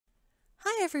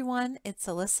Hi everyone, it's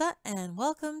Alyssa and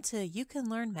welcome to You Can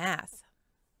Learn Math.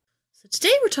 So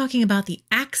today we're talking about the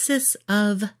axis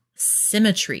of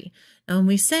symmetry. Now when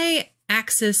we say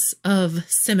axis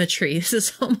of symmetry, this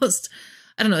is almost,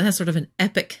 I don't know, it has sort of an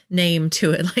epic name to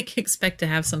it, like expect to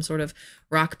have some sort of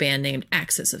rock band named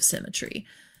Axis of Symmetry.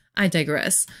 I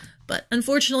digress, but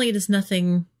unfortunately it is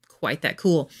nothing quite that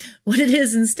cool. What it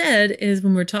is instead is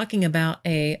when we're talking about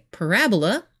a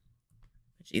parabola,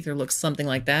 which either looks something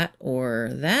like that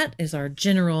or that is our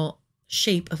general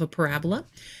shape of a parabola.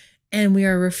 And we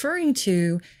are referring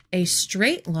to a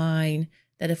straight line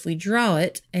that if we draw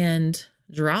it,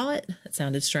 that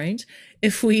sounded strange.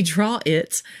 If we draw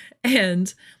it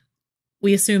and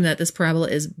we assume that this parabola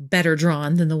is better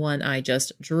drawn than the one I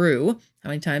just drew. How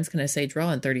many times can I say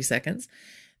draw in 30 seconds?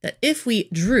 That if we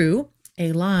drew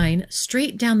a line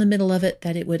straight down the middle of it,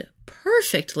 that it would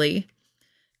perfectly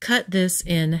cut this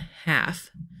in half.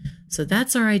 So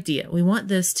that's our idea. We want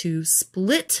this to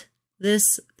split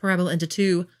this parabola into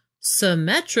two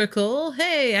symmetrical,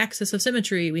 hey, axis of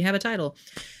symmetry, we have a title,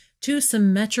 two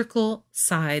symmetrical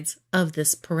sides of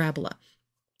this parabola.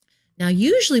 Now,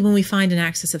 usually when we find an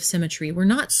axis of symmetry, we're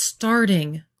not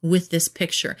starting with this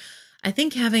picture. I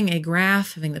think having a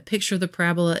graph, having the picture of the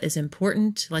parabola is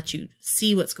important to let you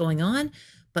see what's going on,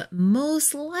 but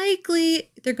most likely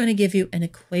they're going to give you an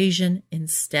equation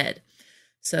instead.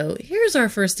 So here's our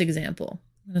first example.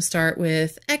 I'm going to start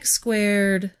with x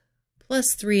squared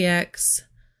plus 3x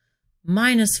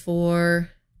minus 4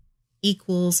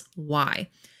 equals y.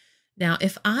 Now,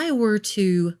 if I were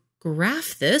to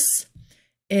graph this,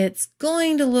 it's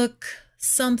going to look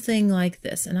something like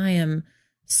this. And I am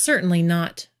certainly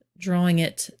not drawing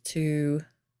it to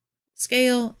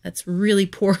scale. That's really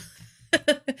poor.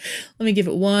 Let me give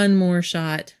it one more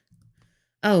shot.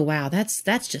 Oh, wow. That's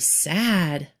just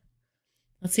sad.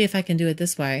 Let's see if I can do it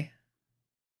this way.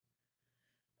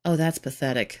 Oh, that's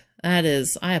pathetic. That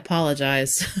is, I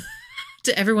apologize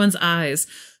to everyone's eyes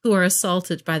who are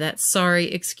assaulted by that sorry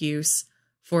excuse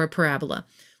for a parabola.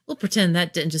 We'll pretend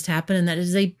that didn't just happen and that it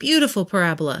is a beautiful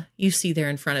parabola you see there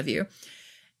in front of you.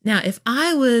 Now, if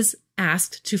I was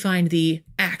asked to find the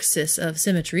axis of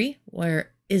symmetry,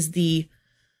 where is this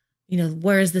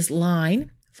line?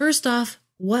 First off,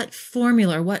 what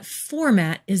formula or what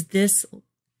format is this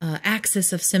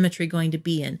axis of symmetry going to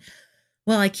be in?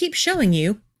 Well, I keep showing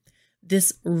you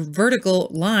this vertical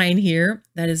line here.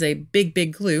 That is a big,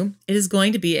 big clue. It is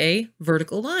going to be a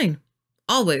vertical line.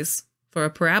 Always. For a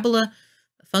parabola,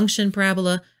 a function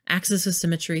parabola, axis of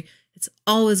symmetry, it's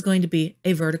always going to be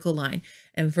a vertical line.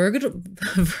 And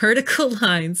vertical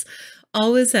lines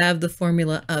always have the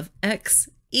formula of x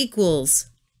equals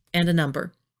and a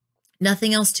number.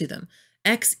 Nothing else to them.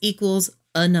 X equals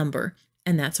a number.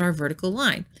 And that's our vertical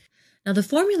line. Now, the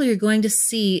formula you're going to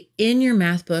see in your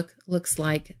math book looks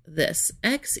like this.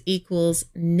 X equals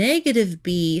negative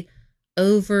b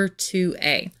over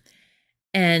 2a.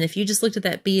 And if you just looked at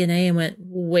that b and a and went,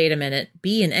 wait a minute,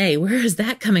 b and a, where is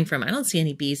that coming from? I don't see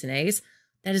any b's and a's.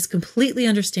 That is completely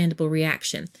understandable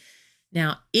reaction.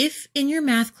 Now, if in your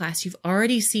math class you've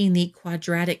already seen the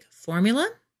quadratic formula,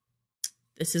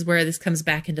 this is where this comes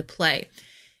back into play.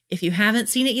 If you haven't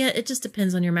seen it yet, it just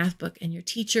depends on your math book and your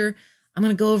teacher. I'm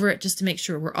going to go over it just to make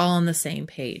sure we're all on the same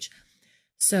page.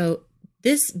 So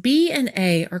this b and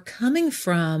a are coming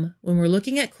from when we're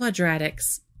looking at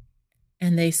quadratics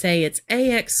and they say it's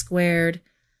ax squared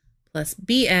plus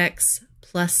bx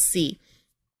plus c.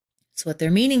 So what they're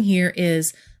meaning here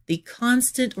is the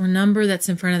constant or number that's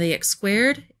in front of the x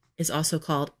squared is also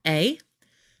called a.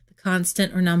 The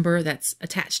constant or number that's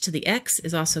attached to the x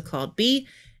is also called b.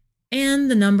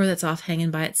 And the number that's off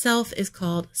hanging by itself is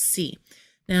called c.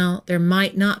 Now, there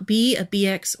might not be a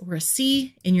bx or a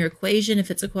c in your equation if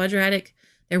it's a quadratic.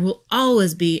 There will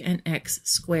always be an x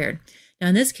squared. Now,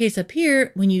 in this case up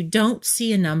here, when you don't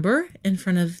see a number in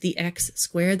front of the x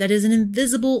squared, that is an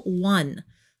invisible 1.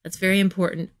 That's very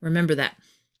important. Remember that.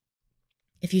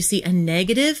 If you see a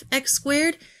negative x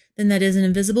squared, then that is an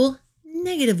invisible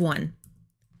 -1.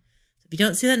 If you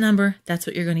don't see that number, that's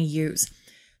what you're going to use.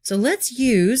 So let's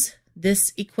use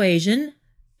this equation,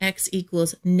 x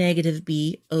equals negative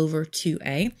b over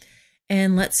 2a,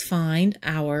 and let's find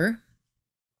our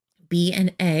b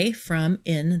and a from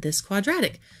in this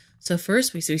quadratic. So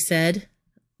first, we said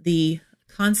the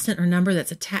constant or number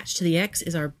that's attached to the x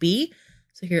is our b.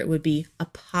 So here it would be a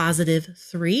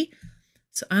 +3.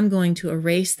 So I'm going to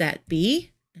erase that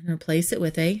b and replace it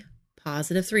with a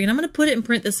 +3. And I'm going to put it in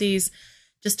parentheses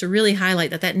just to really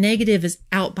highlight that that negative is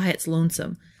out by its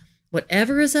lonesome.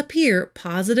 Whatever is up here,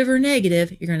 positive or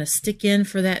negative, you're going to stick in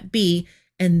for that b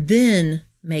and then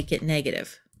make it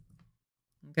negative.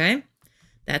 Okay?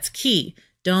 That's key.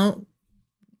 Don't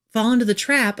fall into the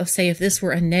trap of, say, if this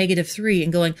were a -3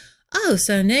 and going, oh,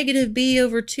 so negative b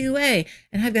over 2a,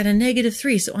 and I've got a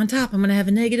 -3, so on top I'm going to have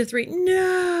a -3.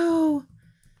 No,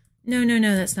 no, no,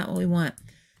 no, that's not what we want.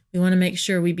 We want to make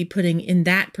sure we be putting, in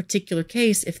that particular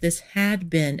case, if this had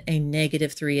been a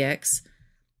 -3x,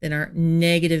 then our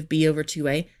negative b over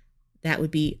 2a, that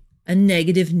would be a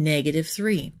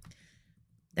 -3.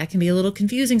 That can be a little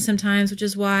confusing sometimes, which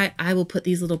is why I will put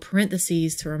these little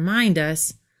parentheses to remind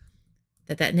us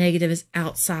that that negative is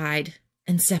outside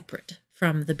and separate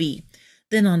from the b.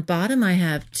 Then on bottom, I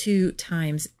have 2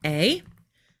 times a.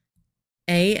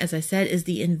 A, as I said, is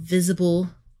the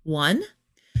invisible 1.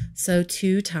 So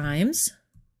 2 times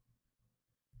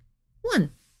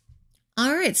 1.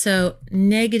 All right, so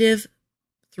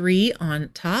 -3 on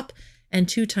top and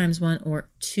 2 times 1, or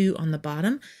 2 on the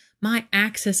bottom. My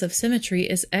axis of symmetry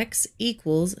is x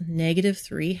equals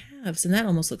 -3/2, and that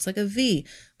almost looks like a v,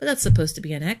 but that's supposed to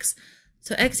be an x.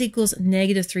 So x equals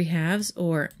 -3/2,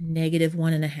 or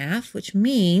 -1.5, which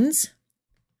means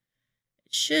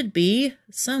it should be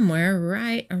somewhere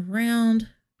right around,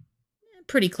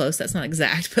 pretty close. That's not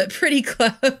exact, but pretty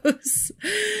close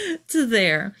to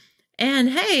there. And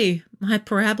hey, my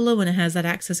parabola, when it has that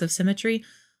axis of symmetry,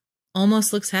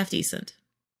 almost looks half decent.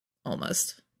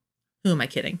 Almost. Who am I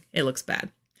kidding? It looks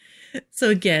bad. So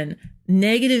again,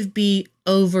 -b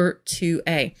over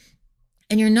 2a.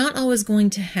 And you're not always going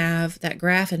to have that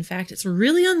graph. In fact, it's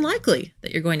really unlikely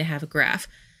that you're going to have a graph.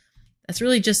 That's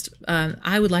really just,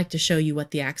 I would like to show you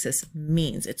what the axis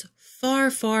means. It's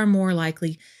far, far more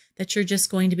likely that you're just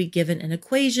going to be given an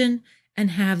equation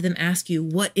and have them ask you,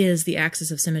 what is the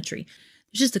axis of symmetry?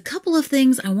 There's just a couple of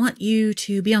things I want you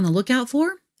to be on the lookout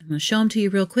for. I'm going to show them to you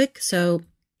real quick. So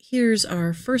here's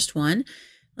our first one.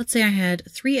 Let's say I had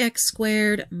 3x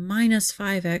squared minus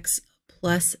 5x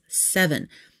plus 7.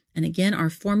 And again, our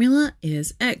formula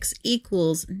is x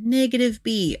equals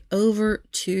 -b over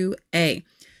 2a.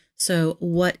 So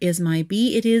what is my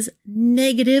b? It is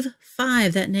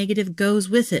 -5. That negative goes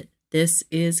with it. This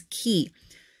is key.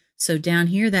 So down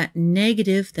here, that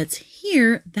negative that's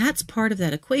here, that's part of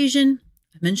that equation.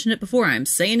 I mentioned it before. I'm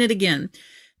saying it again.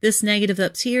 This negative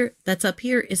that's up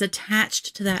here is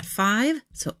attached to that 5.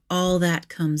 So all that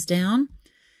comes down.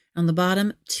 On the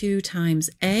bottom, 2 times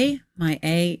a. My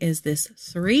a is this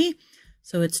 3.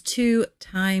 So it's 2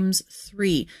 times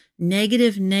 3.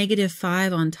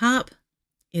 -5 on top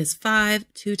is 5.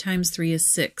 2 times 3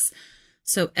 is 6.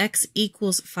 So x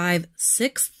equals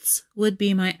 5/6 would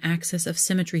be my axis of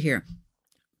symmetry here.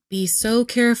 Be so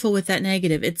careful with that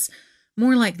negative. It's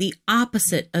more like the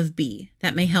opposite of b.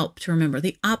 That may help to remember.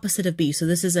 The opposite of b. So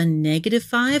this is a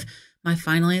 -5. My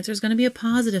final answer is going to be a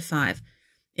 +5.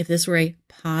 If this were a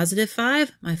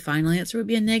 +5, my final answer would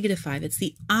be a -5. It's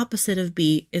the opposite of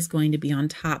b is going to be on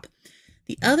top.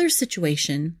 The other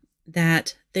situation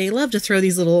that they love to throw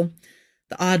these little,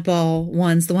 the oddball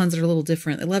ones, the ones that are a little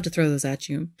different, they love to throw those at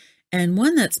you. And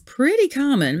one that's pretty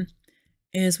common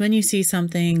is when you see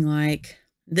something like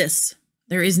this.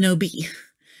 There is no b.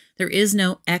 There is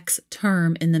no x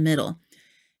term in the middle.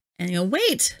 And you go,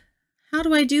 wait, how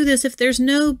do I do this if there's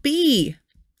no b?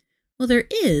 Well, there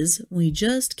is, we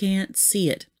just can't see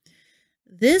it.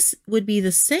 This would be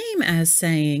the same as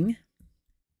saying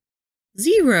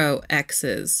 0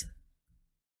 x's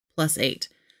plus 8.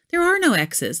 There are no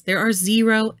x's. There are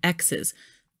 0 x's.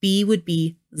 B would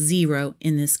be 0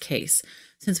 in this case.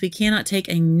 Since we cannot take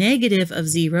a negative of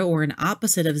 0 or an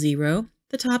opposite of 0,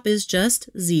 the top is just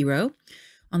 0.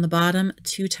 On the bottom,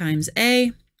 2 times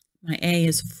a. My a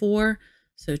is 4,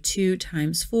 so 2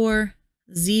 times 4,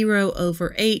 0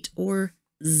 over 8, or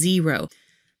 0.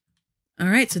 All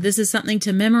right, so this is something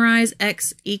to memorize.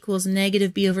 X equals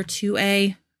 -b over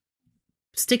 2a.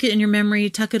 Stick it in your memory,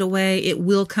 tuck it away. It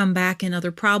will come back in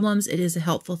other problems. It is a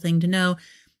helpful thing to know.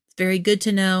 It's very good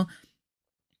to know.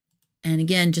 And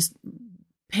again, just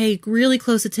pay really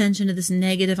close attention to this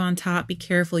negative on top. Be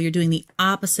careful. You're doing the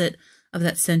opposite of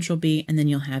that central B, and then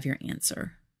you'll have your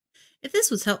answer. If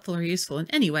this was helpful or useful in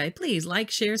any way, please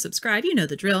like, share, subscribe. You know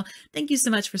the drill. Thank you so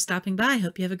much for stopping by.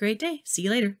 Hope you have a great day. See you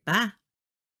later. Bye.